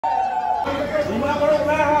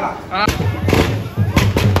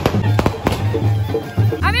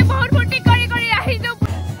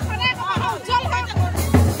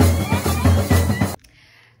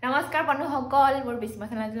নমস্কাৰ বন্ধুসকল মোৰ বিস্ময়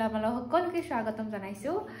খেলাজলা আপোনালোক সকলোকে স্বাগতম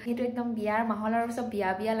জনাইছো হেতু একদম বিয়াৰ মাহল আৰু সব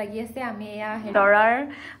বিয়া লাগি আছে আমি এয়া দৰাৰ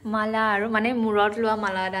মালা আৰু মানে মূৰত লোৱা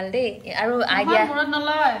মালা ডাল দেই আৰু আইডিয়া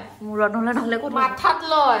মূৰত নলয় নহলে কত মাথাত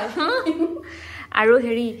লয় আৰু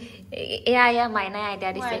হেৰি এয়া মাইনাই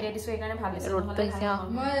আইডিয়া দিছে এইকাৰণে ভাল হৈছে ৰ'দটো হৈছে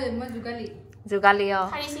মই যোগালি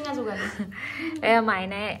খাৰিছিঙা যোগালি এয়া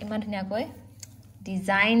মাইনাই ইমান ধুনীয়াকৈ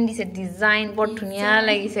ডিজাইন দিছে ডিজাইন বৰ ধুনীয়া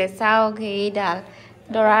লাগিছে চাওক এইডাল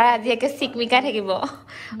দৰাৰ আজি একে চিকমিকা থাকিব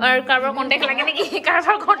আৰু কাৰোবাৰ কণ্টেক্ট লাগে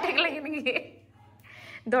নেকি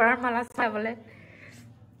দৰাৰ মালা চাবলৈ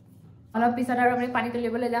অলপ পিছত আৰু আমি পানী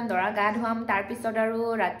তুলিবলৈ যাম দৰা গা ধুৱাম তাৰ পিছত আৰু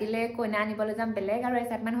ৰাতিলে কইনা আনিবলৈ যাম বেলেগ আৰু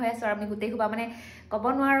এক্সাইটমেণ্ট হৈ আছে আৰু আমি গোটেই খুবা মানে ক'ব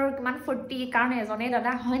নোৱাৰো কিমান ফূৰ্তি কাৰণ এজনে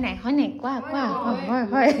দাদা হয় নাই কোৱা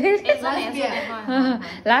হয়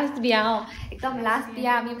লাষ্ট বিয়া একদম লাষ্ট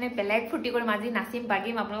বিয়া আমি মানে বেলেগ ফূৰ্তি কৰিম আজি নাচিম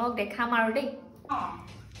বাগিম আপোনালোকক দেখাম আৰু দেই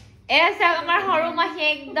চাওক আমাৰ সৰু মাহী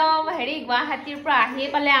একদম হেৰি গুৱাহাটীৰ পৰা আহি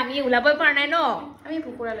পালে আমি ওলাবই পৰা নাই ন আমি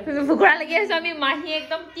ভুকুৰা লাগি আছো আমি মাহী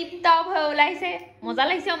একদম টিপটপ হৈ ওলাইছে মজা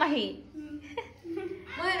লাগিছে মাহী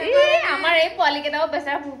আমাৰ এই পোৱালি কেইটাও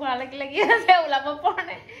বেচাৰা ভুকুৰা লাগি আছে ওলাব পৰা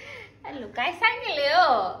নাই লুকাই চাই নিলে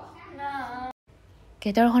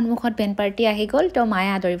গেটৰ সন্মুখত বেণ্ড পাৰ্টি আহি গ'ল তো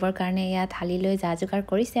মায়ে আদৰিবৰ কাৰণে এয়া থালি লৈ যা যোগাৰ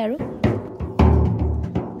কৰিছে আৰু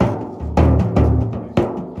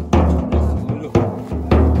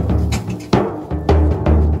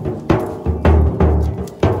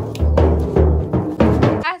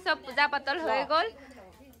পাতল হৈ গ'ল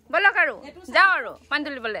বলক আৰু যাও আৰু পানী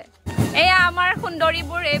তুলিবলৈ এয়া আমাৰ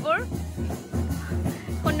সুন্দৰীবোৰ এইবোৰ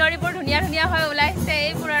ধুনীয়া ধুনীয়া হৈ ওলাইছে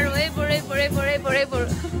এইবোৰ আৰু এইবোৰ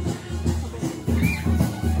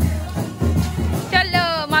চলো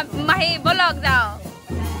মাহী বলক যাও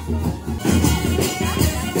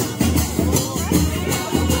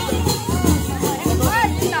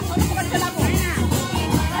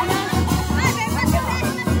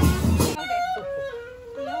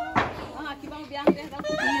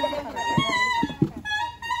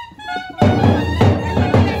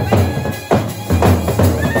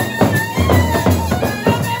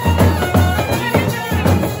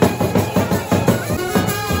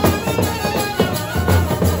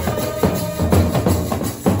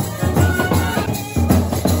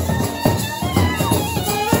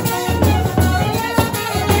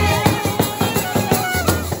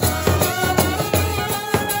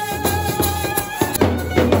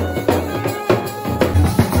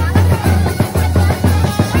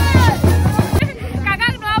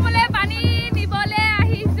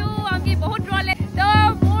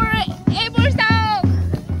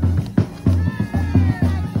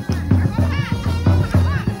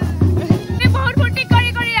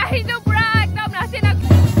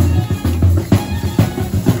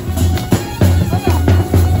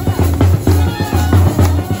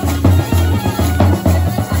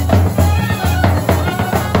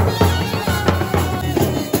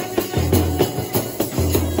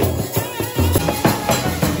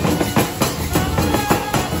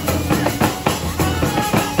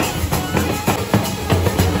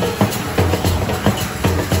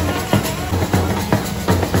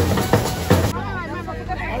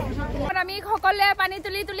পানী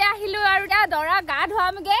তুলি আহিলো আৰু এতিয়া দৰা গা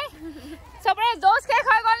ধুৱামগে চবৰে জোচ শেষ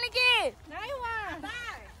হৈ গ'ল নেকি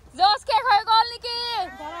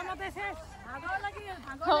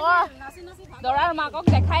দৰাৰ মাকক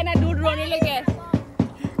দেখাই নাই দূৰ দূৰণিলৈকে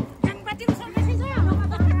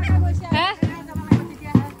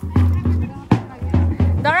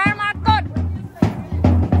দৰাৰ মাক ক'ত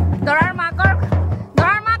দৰাৰ মাক ক'ত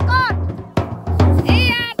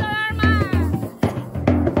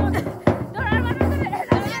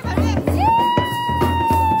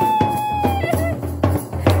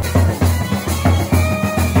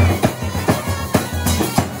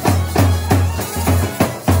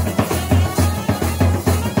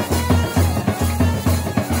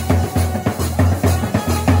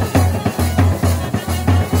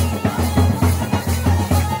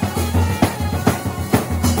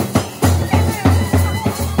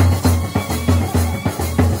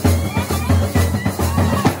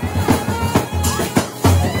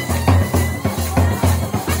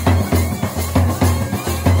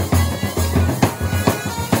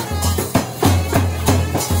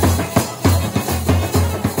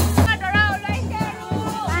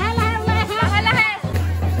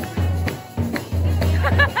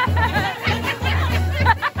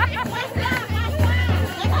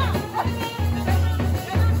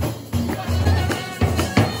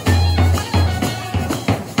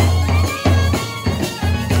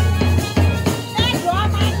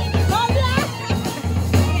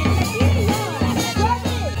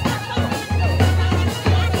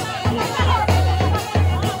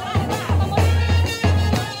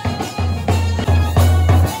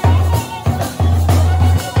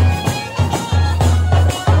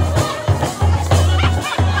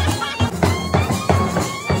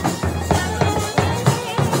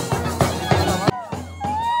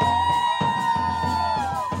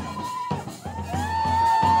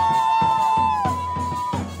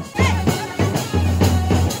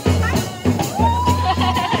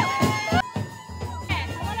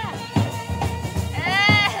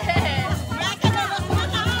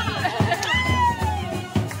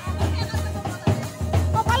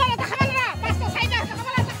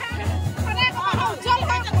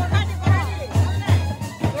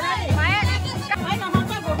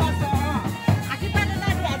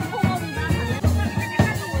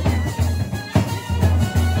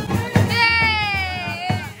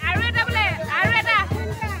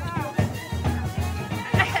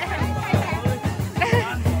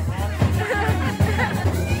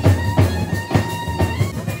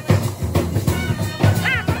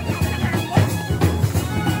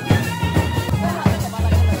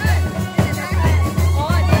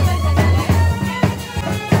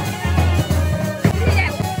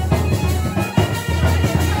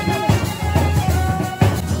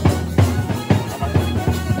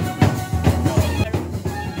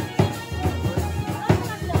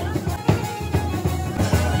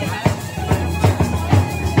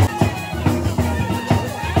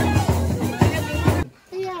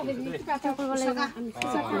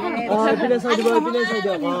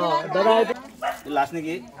লাষ্ট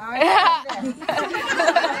নেকি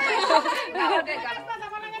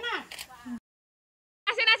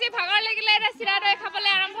নাচি ভাগৰ লাগিলে চিৰা দৈ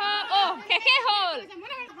খাবলৈ আৰম্ভ শেষে হ'ল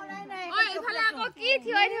ইফালে আকৌ কি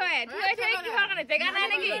থিয় কিহৰ কাৰণে জেগা নাই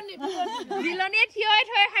নেকি বিলনীয়ে থিয়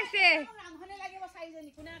খাইছে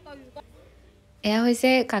এয়া হৈছে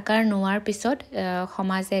কাকাৰ নোৱাৰ পিছত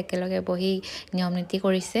সমাজে একেলগে বহি নিয়ম নীতি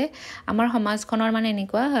কৰিছে আমাৰ সমাজখনৰ মানে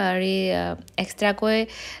এনেকুৱা হেৰি এক্সট্ৰাকৈ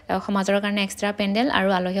সমাজৰ কাৰণে এক্সট্ৰা পেণ্ডেল আৰু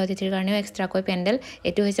আলহী অতিথিৰ কাৰণেও এক্সট্ৰাকৈ পেণ্ডেল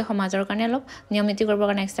এইটো হৈছে সমাজৰ কাৰণে অলপ নিয়ম নীতি কৰিবৰ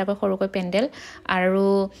কাৰণে এক্সট্ৰাকৈ সৰুকৈ পেণ্ডেল আৰু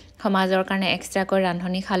সমাজৰ কাৰণে এক্সট্ৰাকৈ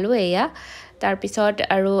ৰান্ধনীশালো এয়া তাৰপিছত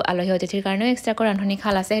আৰু আলহী অতিথিৰ কাৰণেও এক্সট্ৰাকৈ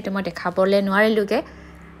ৰান্ধনীশাল আছে সেইটো মই দেখাবলৈ নোৱাৰিলোগে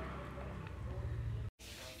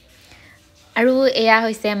আৰু এয়া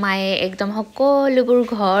হৈছে মায়ে একদম সকলোবোৰ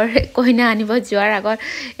ঘৰ কইনা আনিব যোৱাৰ আগত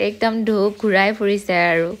একদম ঢোক ঘূৰাই ফুৰিছে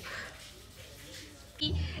আৰু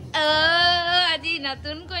আজি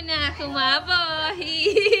নতুন কইনা সোমাবহি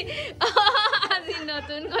আজি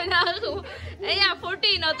নতুন কইনা এয়া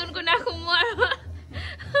ফূৰ্তি নতুন কইনা সোমোৱাৰ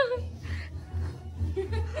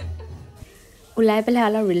ওলাই পেলাই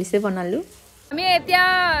অলপ ৰিলছে বনালোঁ আমি এতিয়া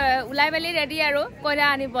ওলাই মেলি ৰেডি আৰু কইনা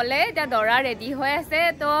আনিবলৈ এতিয়া দৰা ৰেডি হৈ আছে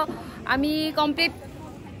তো আমি কমপ্লিট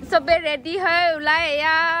চবে ৰেডি হৈ ওলাই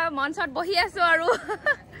এয়া মঞ্চত বহি আছোঁ আৰু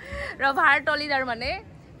ৰভাৰ তলিত আৰু মানে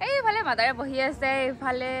এইফালে মাদাৰে বহি আছে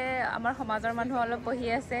এইফালে আমাৰ সমাজৰ মানুহ অলপ বহি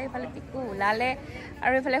আছে এইফালে টিকু ওলালে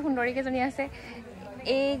আৰু এইফালে সুন্দৰীকেইজনী আছে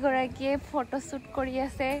এইগৰাকীয়ে ফটোশ্বুট কৰি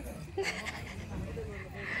আছে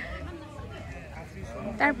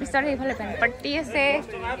তাৰপিছত এইফালে বেনপাৰ্টি আছে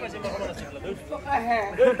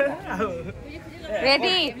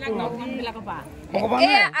ৰেডি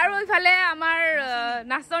আৰু ইফালে আমাৰ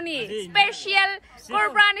নাচনী স্পেচিয়েল ক'ৰ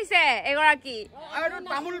পৰা আনিছে এগৰাকী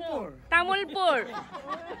তামোলপুৰ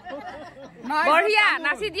বঢ়িয়া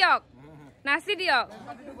নাচি দিয়ক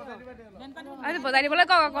বজাই দিবলৈ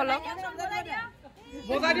কওক অলপ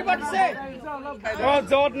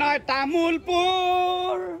য'ত নাই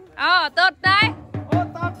তামোলপুৰ তত নাই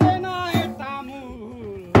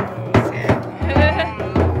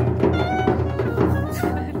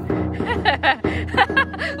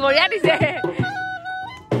বঢ়িয়া দিছে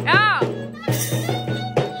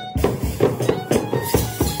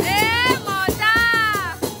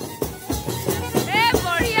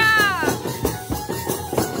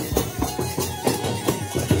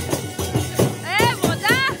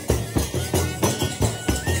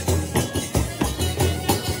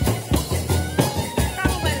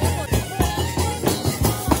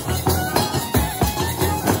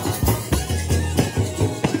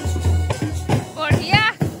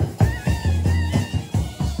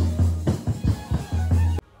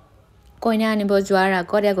কইনা আনিব যোৱাৰ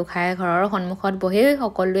আগত এয়া গোঁসাই ঘৰৰ সন্মুখত বহি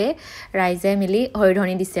সকলোৱে ৰাইজে মিলি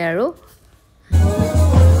হৰিধনি দিছে আৰু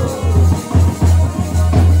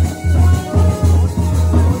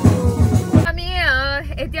আমি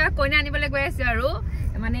এতিয়া কইনা আনিবলৈ গৈ আছো আৰু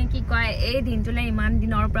মানে কি কয় এই দিনটোলৈ ইমান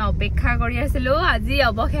দিনৰ পৰা অপেক্ষা কৰি আছিলো আজি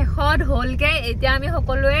অৱশেষত হ'লগে এতিয়া আমি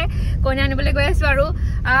সকলোৱে কইনা আনিবলৈ গৈ আছো আৰু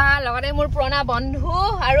লগতে মোৰ পুৰণা বন্ধু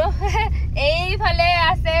আৰু এইফালে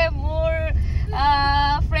আছে মোৰ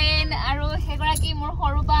ফ্ৰেণ্ড আৰু সেইগৰাকী মোৰ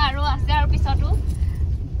সৰু বা আৰু আছে আৰু পিছতো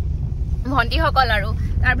ভণ্টিসকল আৰু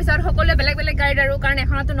তাৰপিছত সকলোৱে বেলেগ বেলেগ গাড়ীত আৰু কাৰণ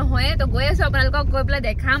এখনতো নহয় তো গৈ আছো আপোনালোকক গৈ পেলাই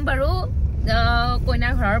দেখাম বাৰু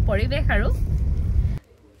কইনাৰ ঘৰৰ পৰিৱেশ আৰু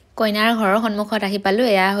কইনাৰ ঘৰৰ সন্মুখত আহি পালোঁ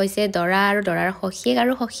এয়া হৈছে দৰা আৰু দৰাৰ সখীয়েক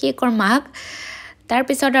আৰু সখীয়েকৰ মাক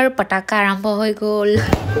তাৰপিছত আৰু পতাকা আৰম্ভ হৈ গ'ল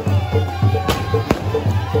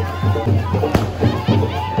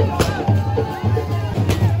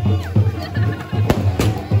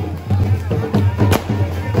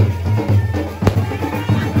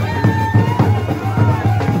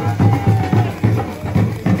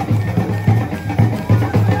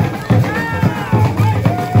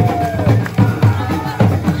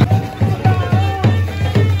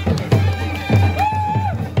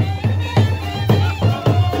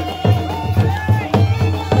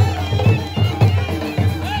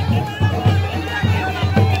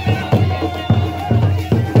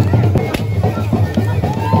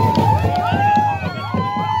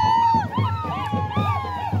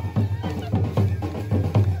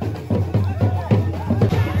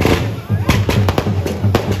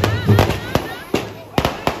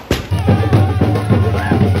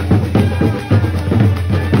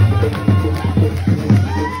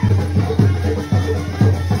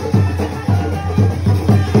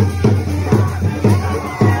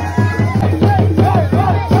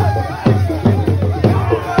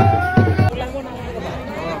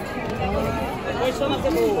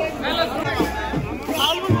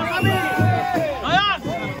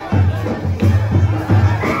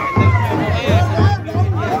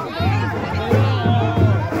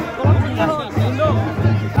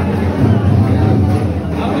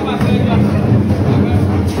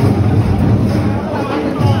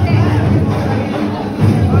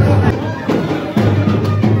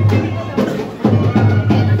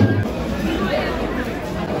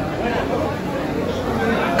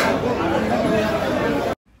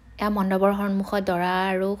এয়া মণ্ডপৰ সন্মুখত দৰা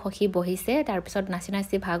আৰু সখী বহিছে তাৰপিছত নাচি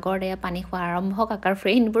নাচি ভাগৰ এয়া পানী খোৱা আৰম্ভ কাকাৰ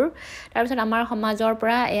ফ্ৰেণ্ডবোৰ তাৰপিছত আমাৰ সমাজৰ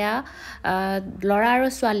পৰা এয়া ল'ৰা আৰু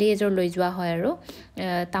ছোৱালী এযোৰ লৈ যোৱা হয় আৰু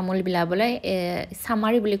তামোল বিলাবলৈ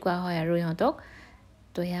চামাৰি বুলি কোৱা হয় আৰু ইহঁতক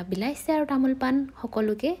তো এয়া বিলাইছে আৰু তামোল পাণ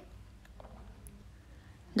সকলোকে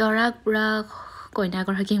দৰাক পুৰা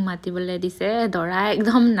কইনাগৰাকীক মাতিবলৈ দিছে দৰা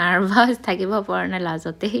একদম নাৰ্ভাছ থাকিব পৰা নাই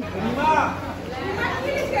লাজতে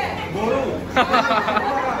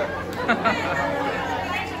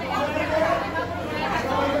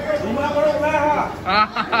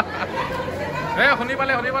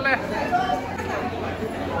শুনি পালে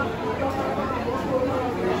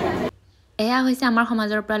এয়া হৈছে আমাৰ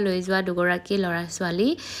সমাজৰ পৰা লৈ যোৱা দুগৰাকী ল'ৰা ছোৱালী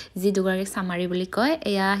যি দুগৰাকী চামাৰি বুলি কয়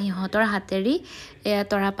এয়া সিহঁতৰ হাতেৰি এয়া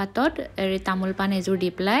তৰাপাতত তামোল পাণ এযোৰ দি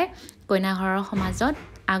পেলাই কইনা ঘৰৰ সমাজত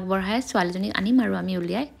আগবঢ়াই ছোৱালীজনীক আনিম আৰু আমি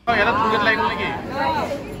উলিয়াই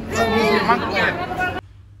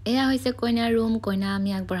এয়া হৈছে কইনাৰ ৰুম কইনা আমি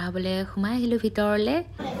আগবঢ়াবলৈ সোমাই আহিলোঁ ভিতৰলৈ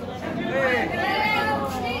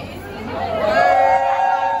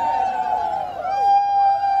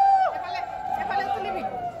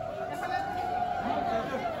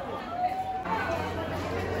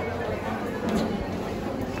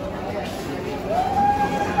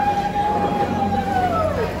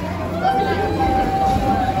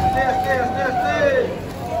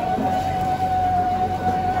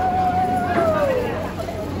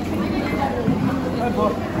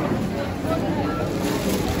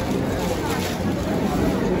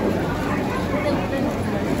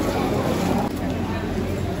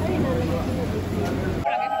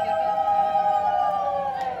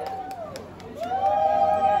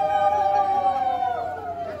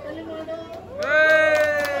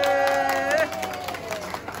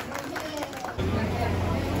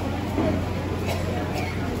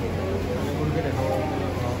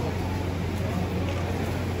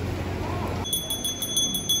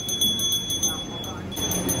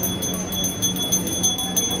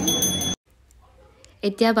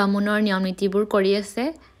এতিয়া বামুণৰ নিয়ম নীতিবোৰ কৰি আছে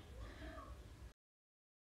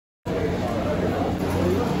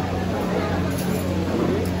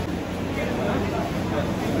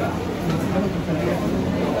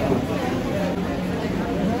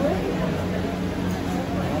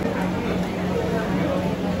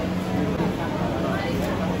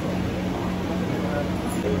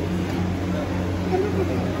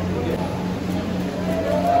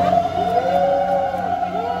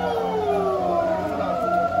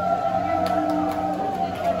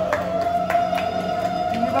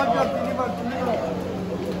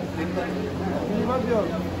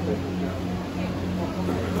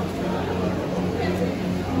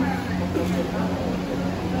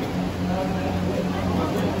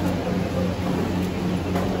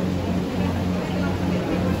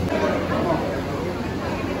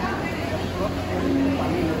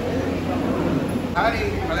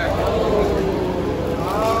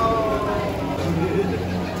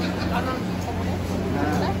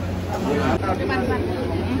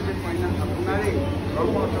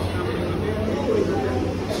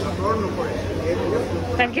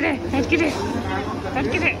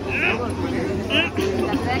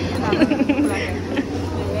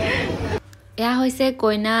এয়া হৈছে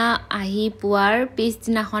কইনা আহি পোৱাৰ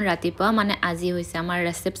পিছদিনাখন ৰাতিপুৱা মানে আজি হৈছে আমাৰ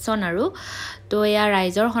ৰিসেপশন আৰু তো এয়া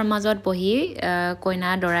ৰাইজৰ সমাজত বহি কইনা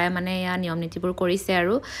দৰাই মানে এয়া নিয়ম নীতিবোৰ কৰিছে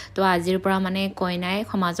আৰু তো আজিৰ পৰা মানে কইনাই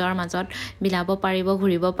সমাজৰ মাজত বিলাব পাৰিব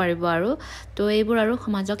ঘূৰিব পাৰিব আৰু তো এইবোৰ আৰু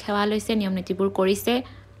সমাজক সেৱা লৈছে নিয়ম নীতিবোৰ কৰিছে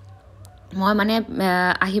মই মানে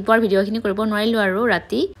আহি পোৱাৰ ভিডিঅ'খিনি কৰিব নোৱাৰিলো আৰু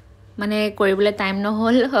ৰাতি মানে কৰিবলৈ টাইম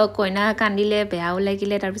নহল কইনা কান্দিলে বেয়াও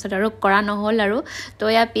লাগিলে তাৰ পিছত আৰু কৰা নহল আৰু তো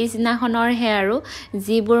ইয়া পিছদিনাখনৰ হে আৰু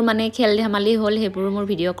যিবোৰ মানে খেল ধেমালি হল হেবোৰ মোৰ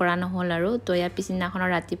ভিডিঅ' কৰা নহল আৰু তো ইয়া পিছদিনাখনৰ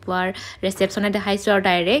ৰাতিপুৱাৰ ৰিসেপশনে দেখাইছো আৰু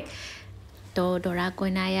ডাইৰেক্ট তো দৰা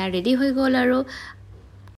কইনা ইয়া ৰেডি হৈ গ'ল আৰু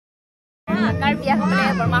আকাৰ বিয়া হ'লে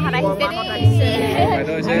বৰমাহত আহিছে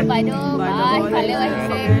আৰু বাইদেউ বাই ভালে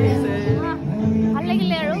আহিছে ভাল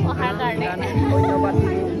লাগিলে আৰু অহাৰ কাৰণে ধন্যবাদ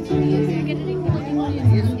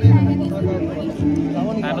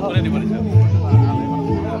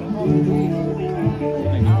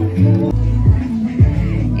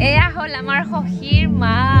এয়া হল আমাৰ সখীৰ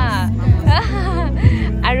মা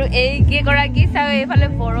আৰু এই কেগৰাকী চাও এইফালে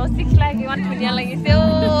বড়ো চিখলা কিমান ধুনীয়া লাগিছে ও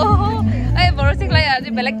এই বড়ো চিখলা আজি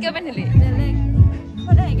বেলেগ কিয় পিন্ধিলি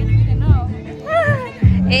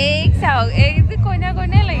এই চাও এই কইনা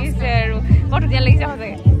কইনাই লাগিছে আৰু বৰ ধুনীয়া লাগিছে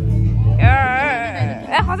সঁচাকে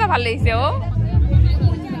সঁচা ভাল লাগিছে ও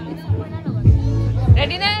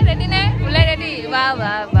ৰেডি নে ওলাই ৰেডি বা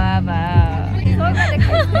বা বা বা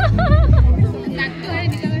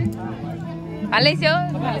ভাল লাগিছে ও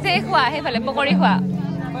খোৱা সেইফালে পকৰি খোৱা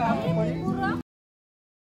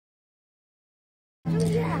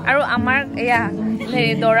আৰু আমাৰ এয়া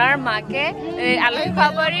দৰাৰ মাকে আলহী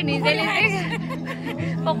খাবৰি নিজে নিজে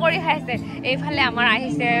পকৰি খাইছে এইফালে আমাৰ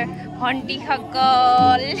আহিছে ভণ্টি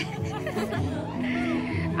সকল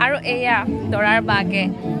আৰু এয়া দৰাৰ বাকে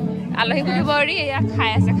আলহী খাবৰি এয়া খাই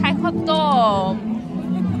আছে খাই খতম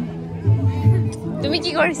তুমি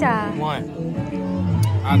কি কৰিছা মই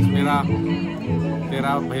आज मेरा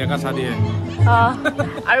तेरा भैया का शादी है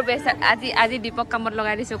আৰু বেছা আজি দীপক কামত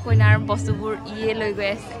লগাই দিছো কইনাৰ বস্তুবোৰ ইয়ে লৈ গৈ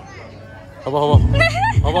আছে হ'ব হ'ব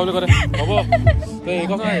হ'ব বুলি কৰে হ'ব তে এই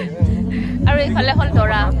কথা আৰু এইফালে হল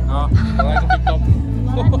দৰা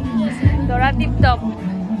দৰা টিপ টপ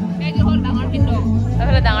এই হল ডাঙৰ পিণ্ড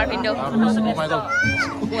এইফালে ডাঙৰ পিণ্ড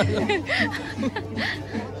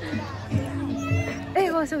এই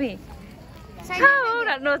গছবি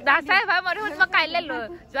দাসাই ভাই মই মই কাইলে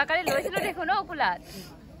যোৱা কালি লৈছিলো দেখো ন ফুলাত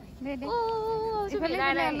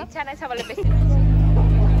ইচ্ছা নাই চাবলৈ বেছি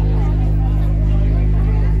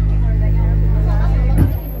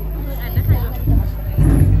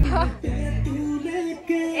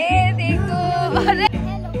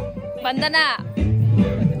वंदना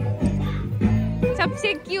सबसे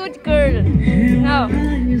क्यूट गर्ल नो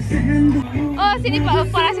ओ सिनी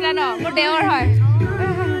परासिला न मोर देवर হয়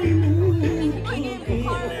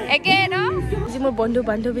একে ন যি মোৰ বন্ধু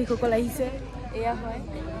বান্ধৱী সকল আহিছে এয়া হয়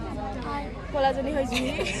কলাজনী হয় জি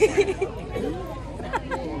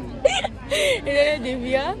এ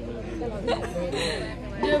দিব্যা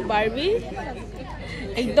ये बार्बी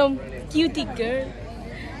एकदम क्यूटी गर्ल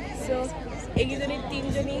सो एगिजनी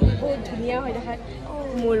तीनजनी बहुत धुनिया হয় দেখা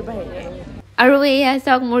মোর ভাইয়ে আৰু এয়া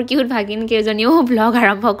সক মোৰ কিউট ভাগিন কেজনীও ব্লগ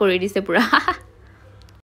আৰম্ভ কৰি দিছে পুৰা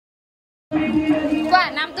কোৱা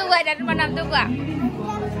নামটো কোৱা তোমাৰ নামটো কোৱা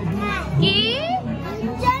কি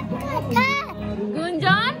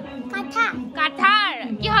গুঞ্জন কাঠা কাঠাৰ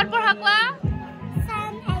কিহৰ পঢ়া কোৱা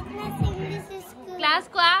ক্লাস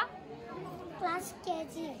কোৱা क्लास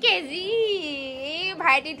केजी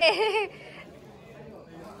भाईटीते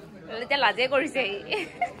लते लाजे কৰিছে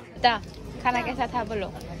ता खाना कैसा था बोलो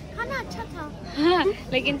खाना अच्छा था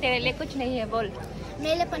लेकिन तेरे लिए कुछ नहीं है बोल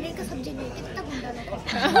मेरे लिए पनीर का सब्जी नहीं कितना गंदा लगा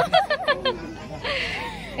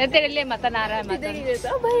ये तेरे लिए मटन आ रहा है मटन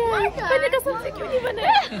भैया पनीर का सब्जी क्यों नहीं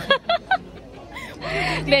बनाया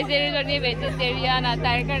वेजिटेरियन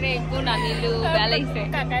तार कारण एकु नानिलु बेया লাগিছে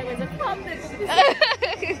কাকাই বজে খাম দে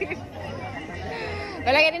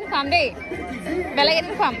বেলেগ এদিন খাম দেই বেলেগ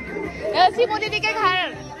এদিন খাম চিমুদিকে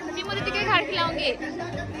ঘৰ খিলাওঁগে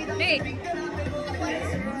দেই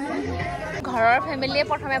ঘৰৰ ফ্যামিলিয়ে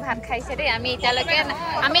প্ৰথমে ভাত খাইছে দেই আমি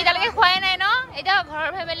এতিয়ালৈকে খোৱাই নাই ন এটা ঘৰৰ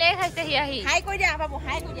ফ্যামিলিয়ে খাইছে আহি হাই কৈ দিয়া বাবু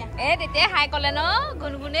হাই কৈ দিয়া এ তেতে হাই কলে ন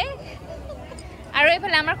গুনগুনে আৰু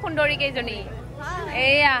এইফালে আমাৰ সুন্দৰী কেইজনী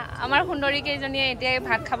এয়া আমাৰ সুন্দৰী কেইজনীয়ে এতিয়া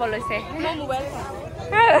ভাত খাব লৈছে মই মোবাইল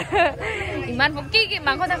ইমান কি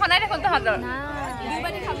মাংস দেখা নাই দেখোন তহঁতৰ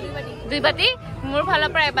দুই বাটি মোৰ ফালৰ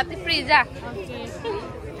পৰা এবাটি ফ্ৰী যা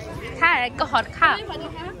খা ঘৰত খা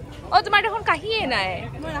অ তোমাৰ দেখোন কাহিয়ে নাই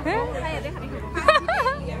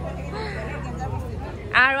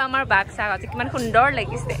আৰু আমাৰ বাক্সা আজি কিমান সুন্দৰ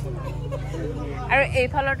লাগিছে আৰু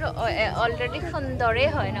এইফালতো অলৰেডি সুন্দৰে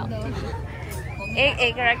হয় ন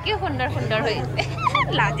এইগৰাকী সুন্দৰ সুন্দৰ হৈছে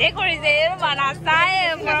লাজে কৰিছে মানাচাই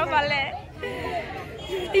মোৰ ফালে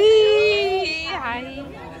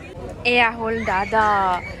এয়া হল দাদা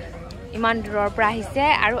ইমান দূৰৰ পৰা আহিছে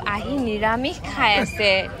আৰু আহি নিৰামিষ খাই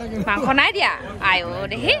আছে মাংস নাই দিয়া আয়ো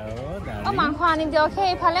দেহি অ মাংস আনি দিয়ক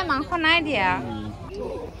সেইফালে মাংস নাই দিয়া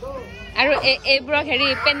আৰু এইবোৰক হেৰি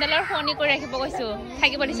পেণ্ডেলৰ ফণি কৰি ৰাখিব কৈছো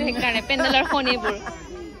থাকিব দিছো সেইকাৰণে পেণ্ডেলৰ ফণিবোৰ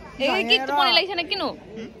এই কি টোপনি লাগিছে নে কিনো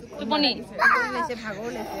টোপনি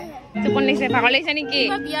লাগিছে ভাগৰ লাগিছে নেকি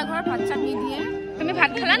বিয়া ঘৰত ভাত চাত নিদিয়ে তুমি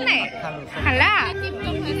ভাত খালা নাই খালা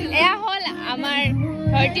এয়া হল আমাৰ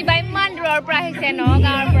ধৰতি বাই মান দূৰৰ পৰা আহিছে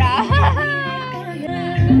নগাঁৱৰ পৰা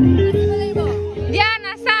দিয়া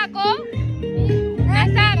নাচা আকৌ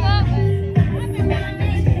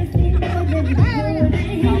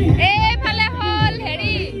এইফালে হল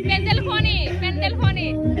হেৰি পেণ্ডেল খনি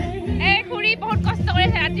এই খুৰী বহুত কষ্ট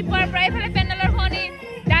কৰিছে ৰাতিপুৱাৰ পৰা এইফালে পেণ্ডেলৰ খনি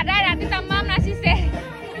দাদাই ৰাতি তামাম নাচিছে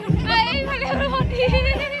এইফালে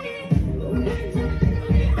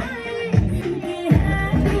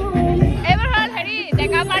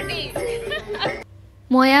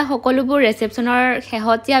মই সকলোবোৰ ৰিসেপশনৰ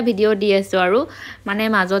শেহতীয়া ভিডিঅ' দি আছো আৰু মানে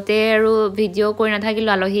মাজতে আৰু ভিডিঅ' কৰি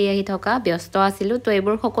নাথাকিলো আলহী আহি থকা ব্যস্ত আছিলো তো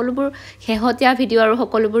এইবোৰ সকলোবোৰ শেহতীয়া ভিডিঅ' আৰু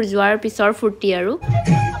সকলোবোৰ যোৱাৰ পিছৰ ফুৰ্তি আৰু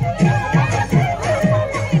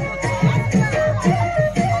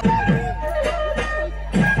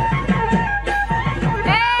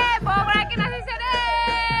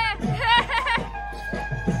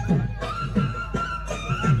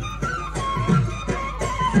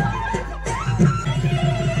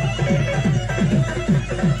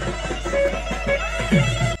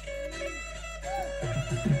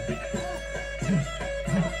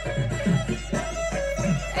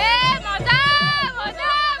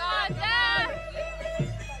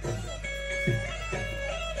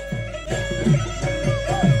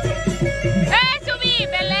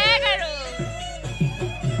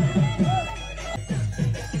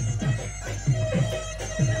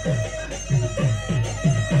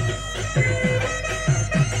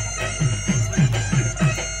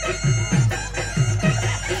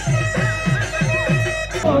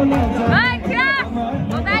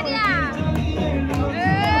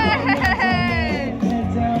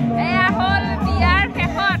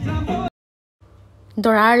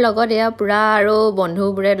দৰাৰ লগত এয়া পুৰা আৰু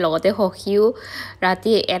বন্ধুবোৰে লগতে সখীও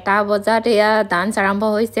ৰাতি 1টা বজাত এয়া ডান্স আৰম্ভ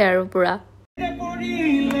হৈছে আৰু পুৰা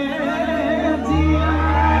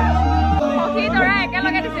সখী দৰা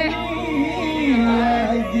একেলগে দিছে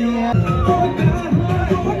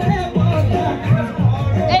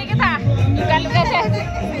এই কথা লুকাই চাইছে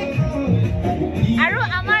আৰু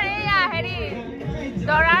আমাৰ এয়া হেৰি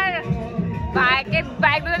দৰাৰ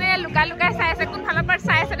বাইক দুজনে লুকাই চাই আছে কোনফালৰ পৰা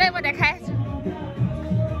চাই আছে দেই মই দেখাই আছো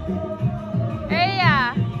এইয়া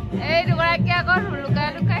এই দুগৰাকী আকৌ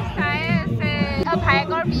লুকাই চাই আছে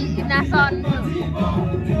ভায়েকৰ নাচন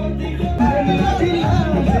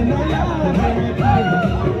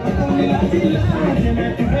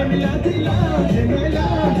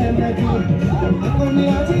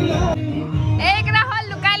এইকেইটা হ'ল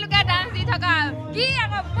লুকাই ডান্স দি থকা কি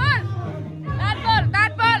আকৌ বল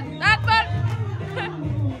তাত বল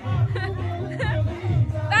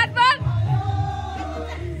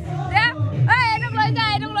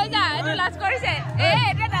লৈ যা এইটো লাজ কৰিছে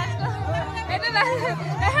এইটো ডান্স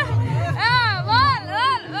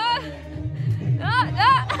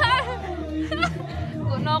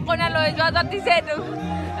কোনে লৈ যোৱা যত দিছে এইটো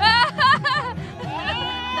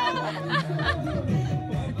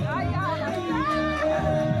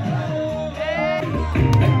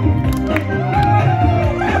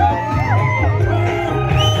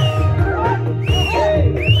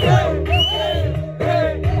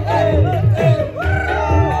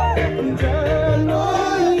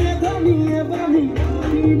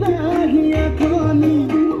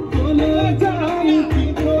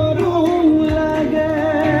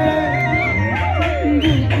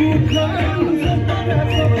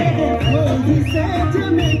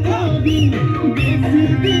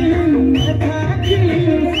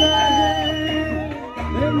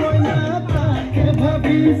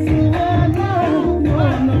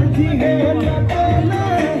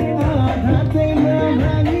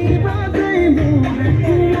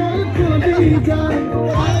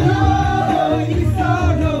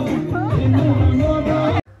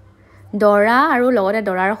দৰা আৰু লগতে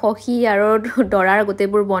দৰাৰ সখী আৰু দৰাৰ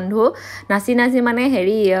গোটেইবোৰ বন্ধু নাচি মানে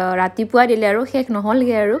হেৰি ৰাতিপুৱা দিলে আৰু শেষ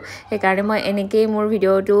নহলগে আৰু সেইকাৰণে মই এনেকেই মোৰ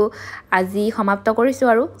ভিডিঅ'টো আজি সমাপ্ত কৰিছোঁ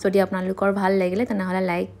আৰু যদি আপোনালোকৰ ভাল লাগিলে তেনেহ'লে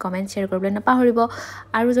লাইক কমেণ্ট শ্বেয়াৰ কৰিবলৈ নাপাহৰিব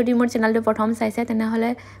আৰু যদি মোৰ চেনেলটো প্ৰথম চাইছে তেনেহ'লে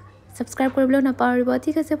ছাবস্ক্ৰাইব কৰিবলৈও নাপাহৰিব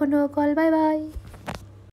ঠিক আছে বন্ধুসকল বাই বাই